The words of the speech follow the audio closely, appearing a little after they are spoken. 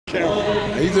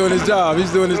camera. He's doing his job.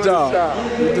 He's doing his job.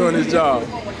 He's doing his job.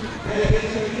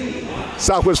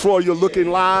 Southwest Florida, you're looking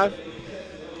live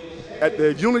at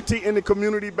the Unity in the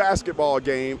Community basketball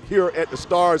game here at the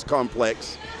Stars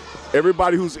Complex.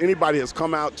 Anybody has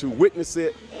come out to witness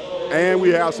it, and we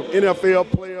have some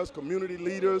NFL players, community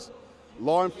leaders,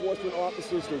 law enforcement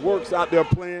officers, the works out there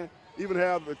playing. Even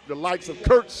have the likes of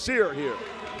Kurt Shear here.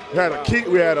 We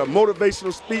had a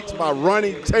motivational speech by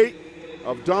Ronnie Tate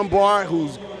of Dunbar,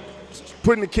 who's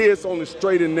putting the kids on the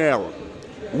straight and narrow.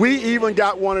 We even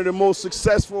got one of the most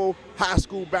successful high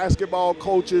school basketball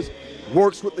coaches,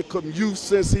 works with the youth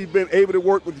since he's been able to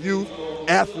work with youth,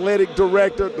 athletic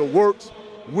director, the works,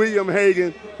 William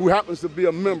Hagan, who happens to be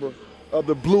a member of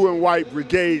the Blue and White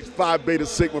Brigade Phi Beta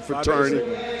Sigma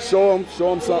fraternity. Show him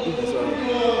something.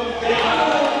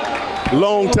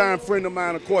 Long-time friend of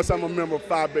mine, of course, I'm a member of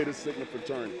Phi Beta Sigma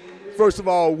fraternity. First of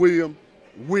all, William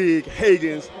Wig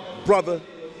Hagan's brother,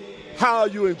 how are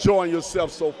you enjoying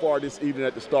yourself so far this evening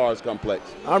at the Stars Complex?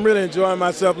 I'm really enjoying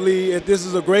myself, Lee. This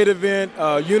is a great event,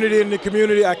 unity in the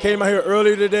community. I came out here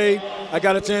earlier today. I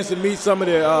got a chance to meet some of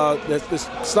the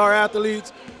star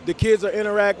athletes. The kids are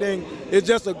interacting. It's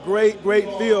just a great, great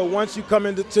feel. Once you come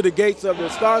into the gates of the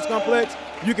Stars Complex,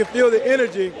 you can feel the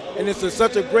energy, and it's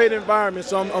such a great environment.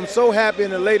 So I'm so happy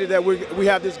and elated that we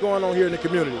have this going on here in the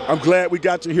community. I'm glad we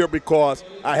got you here because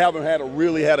I haven't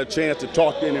really had a chance to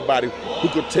talk to anybody who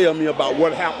could tell me about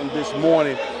what happened this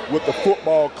morning with the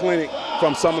football clinic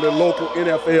from some of the local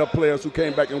NFL players who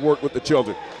came back and worked with the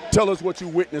children. Tell us what you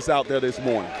witnessed out there this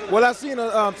morning. Well, I've seen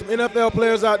some NFL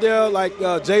players out there, like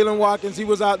Jalen Watkins. He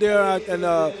was out there,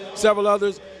 and several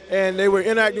others, and they were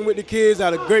interacting with the kids,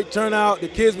 had a great turnout. The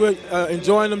kids were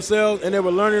enjoying themselves, and they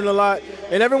were learning a lot.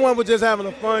 And everyone was just having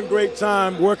a fun, great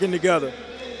time working together.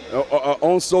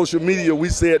 On social media, we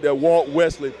said that Walt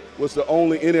Wesley was the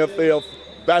only NFL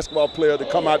basketball player to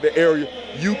come out the area.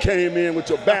 You came in with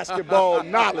your basketball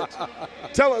knowledge.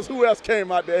 Tell us who else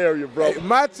came out the area, bro. Hey,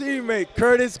 my teammate,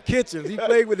 Curtis Kitchens. He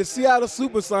played with the Seattle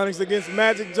Supersonics against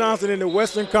Magic Johnson in the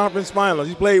Western Conference Finals.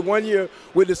 He played 1 year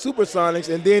with the Supersonics,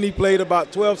 and then he played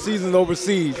about 12 seasons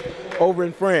overseas, over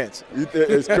in France.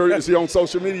 Is he on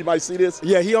social media? You might see this?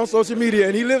 Yeah, he on social media,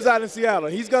 and he lives out in Seattle.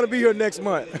 He's going to be here next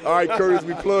month. All right, Curtis,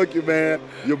 we plug you, man.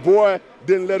 Your boy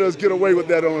didn't let us get away with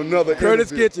that on another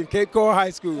Curtis interview. Kitchen, Cape Coral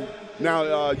High School. Now,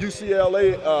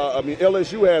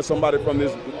 LSU has somebody from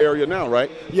this area now,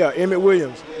 right? Yeah, Emmett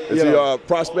Williams. Is he a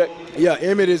prospect? Yeah,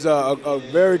 Emmett is a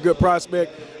very good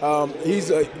prospect.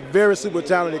 He's a very super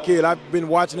talented kid. I've been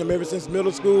watching him ever since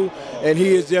middle school, and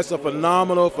he is just a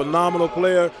phenomenal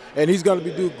player, and he's going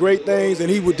to do great things, and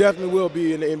he definitely will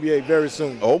be in the NBA very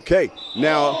soon. Okay.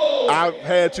 Now, I've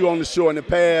had you on the show in the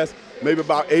past. Maybe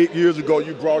about 8 years ago,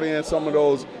 you brought in some of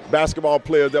those basketball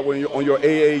players that were on your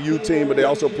AAU team, but they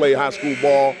also play high school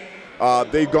ball.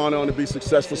 They've gone on to be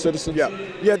successful citizens?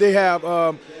 Yeah, they have.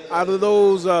 Out of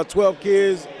those 12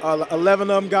 kids, 11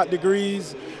 of them got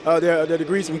degrees. Their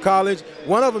degrees from college.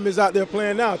 One of them is out there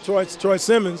playing now, Troy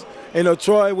Simmons. And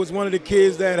Troy was one of the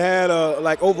kids that had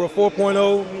like over a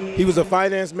 4.0. He was a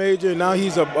finance major, and now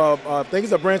he's I think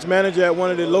he's a branch manager at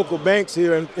one of the local banks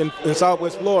here in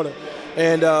Southwest Florida.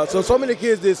 And so many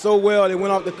kids did so well. They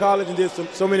went off to college and did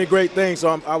so many great things.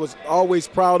 So I was always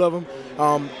proud of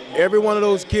them. Every one of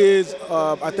those kids,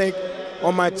 I think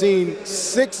on my team,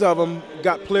 6 of them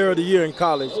got player of the year in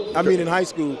college. In high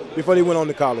school before they went on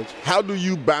to college. How do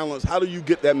you balance? How do you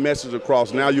get that message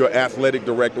across? Now you're an athletic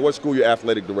director. What school are you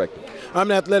athletic director? I'm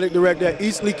an athletic director at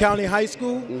East Lee County High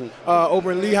School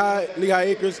over in Lehigh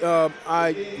Acres.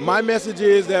 My message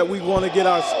is that we want to get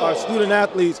our student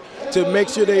athletes to make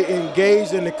sure they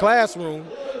engage in the classroom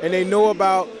and they know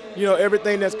about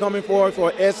everything that's coming forward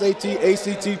for SAT,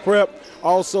 ACT prep,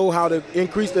 also how to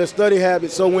increase their study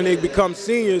habits so when they become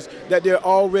seniors that they're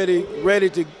already ready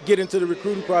to get into the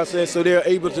recruiting process so they're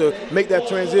able to make that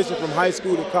transition from high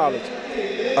school to college.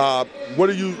 What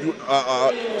do you,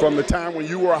 from the time when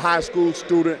you were a high school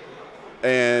student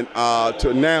and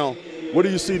to now, what do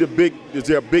you see is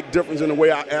there a big difference in the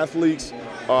way our athletes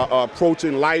are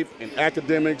approaching life and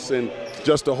academics and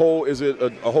just is it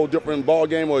a whole different ball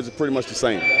game, or is it pretty much the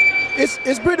same?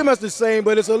 It's pretty much the same,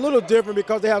 but it's a little different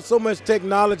because they have so much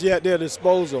technology at their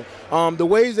disposal. The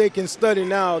ways they can study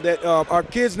now, that our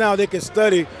kids now, they can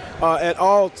study at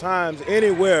all times,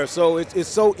 anywhere. So it's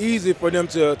so easy for them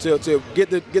to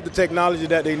get the technology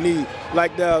that they need.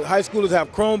 Like the high schoolers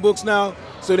have Chromebooks now,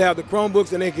 so they have the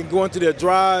Chromebooks and they can go into their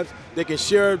drives. They can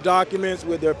share documents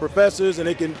with their professors, and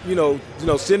they can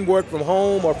send work from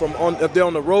home or if they're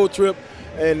on a road trip.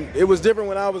 And it was different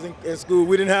when I was in school.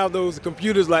 We didn't have those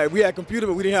computers. Like we had computers,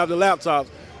 but we didn't have the laptops.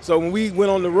 So when we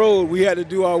went on the road, we had to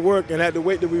do our work and had to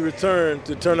wait till we returned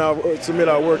to submit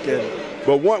our work in.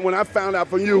 But when I found out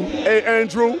from you, hey,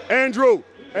 Andrew,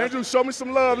 show me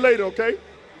some love later, okay?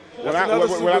 That's another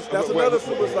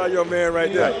superstar, your man,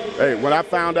 right there. Hey, when I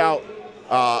found out,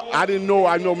 I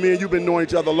know me and you've been knowing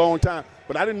each other a long time,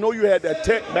 but I didn't know you had that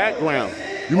tech background.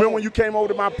 You remember when you came over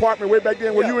to my apartment way back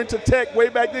then? Were you into tech way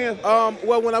back then?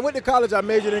 Well, when I went to college, I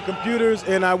majored in computers,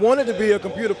 and I wanted to be a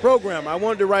computer programmer. I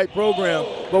wanted to write programs.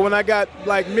 But when I got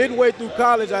like midway through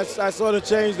college, I sort of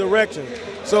changed direction.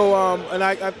 So,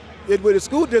 with the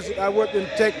school district, I worked in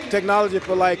technology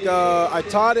for I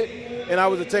taught it, and I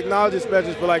was a technology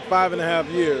specialist for like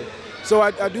 5.5 years. So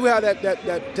I do have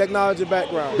that technology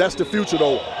background. That's the future,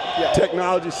 though. Yeah.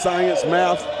 Technology, science,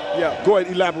 math. Yeah. Go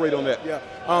ahead, elaborate on that. Yeah.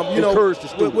 Encourage the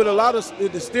students. With a lot of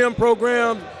the STEM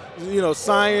programs,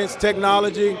 science,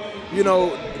 technology,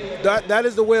 that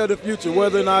is the way of the future.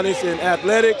 Whether or not it's in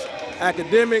athletics,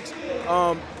 academics,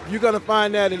 you're going to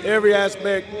find that in every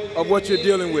aspect of what you're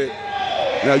dealing with.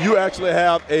 Now, you actually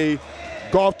have a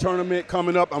golf tournament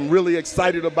coming up. I'm really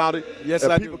excited about it. Yes,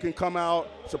 I do. People can come out,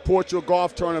 support your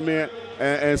golf tournament,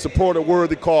 and support a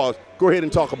worthy cause. Go ahead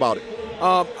and talk about it.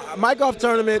 My golf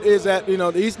tournament is at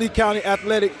the East Lee County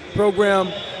Athletic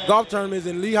Program golf tournament is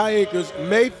in Lehigh Acres,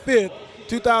 May 5th,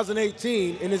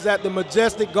 2018, and is at the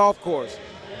Majestic Golf Course.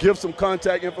 Give some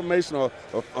contact information or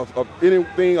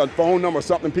anything, a phone number,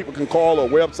 something people can call, or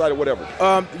website or whatever.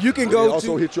 You can go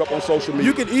also hit you up on social media.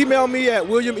 You can email me at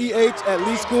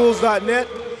williameh@leeschools.net,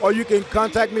 or you can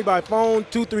contact me by phone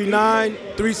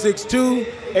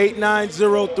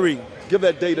 239-362-8903. Give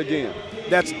that date again.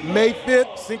 That's May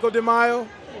 5th, Cinco de Mayo,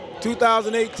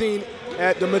 2018,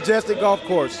 at the Majestic Golf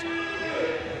Course.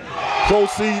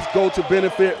 Proceeds go to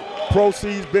benefit.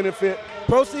 Proceeds benefit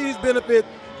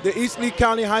the East Lee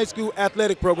County High School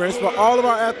Athletic Program. It's for all of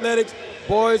our athletics,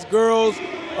 boys, girls,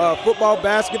 football,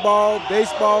 basketball,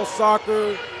 baseball,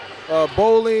 soccer,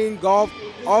 bowling, golf.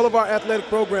 All of our athletic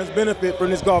programs benefit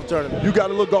from this golf tournament. You got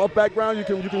a little golf background? You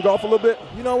can golf a little bit?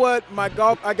 You know what? My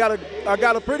golf, I got a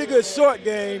pretty good short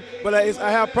game, but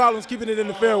I have problems keeping it in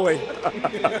the fairway.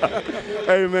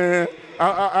 Hey man,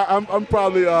 I'm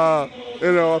probably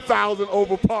 1,000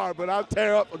 over par, but I'll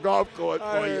tear up a golf course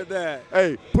for you. I heard that.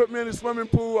 Hey, put me in the swimming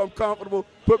pool. I'm comfortable.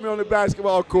 Put me on the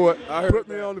basketball court. Put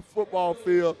me on the football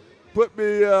field. Put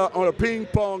me on a ping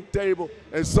pong table,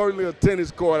 and certainly a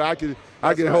tennis court. I can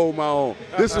hold my own.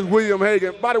 This is William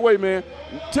Hagan. By the way, man,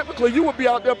 typically you would be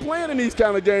out there playing in these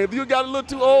kind of games. You got a little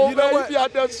too old, man. You'd be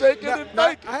out there shaking and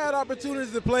thinking. I had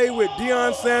opportunities to play with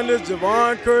Deion Sanders,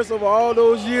 Javon Curse over all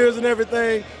those years and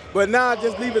everything, but now I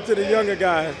just leave it to the younger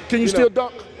guys. Can you still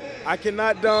dunk? I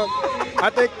cannot dunk. I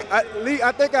think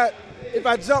if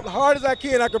I jumped hard as I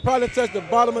can, I could probably touch the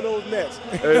bottom of those nets.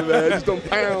 Hey, man, just them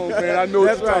pounds, man. I know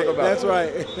what you're talking about. That's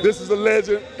right. This is a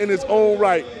legend in his own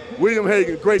right. William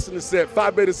Hagan, gracing the set, Phi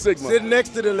Beta Sigma. Sitting next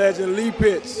to the legend, Lee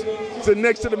Pitts. Sit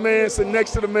next to the man, sit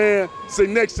next to the man, sit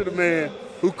next to the man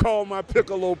who called my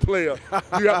piccolo player.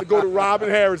 You have to go to Robin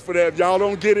Harris for that. If y'all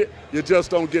don't get it, you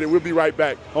just don't get it. We'll be right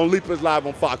back on Leapers Live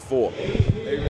on Fox 4.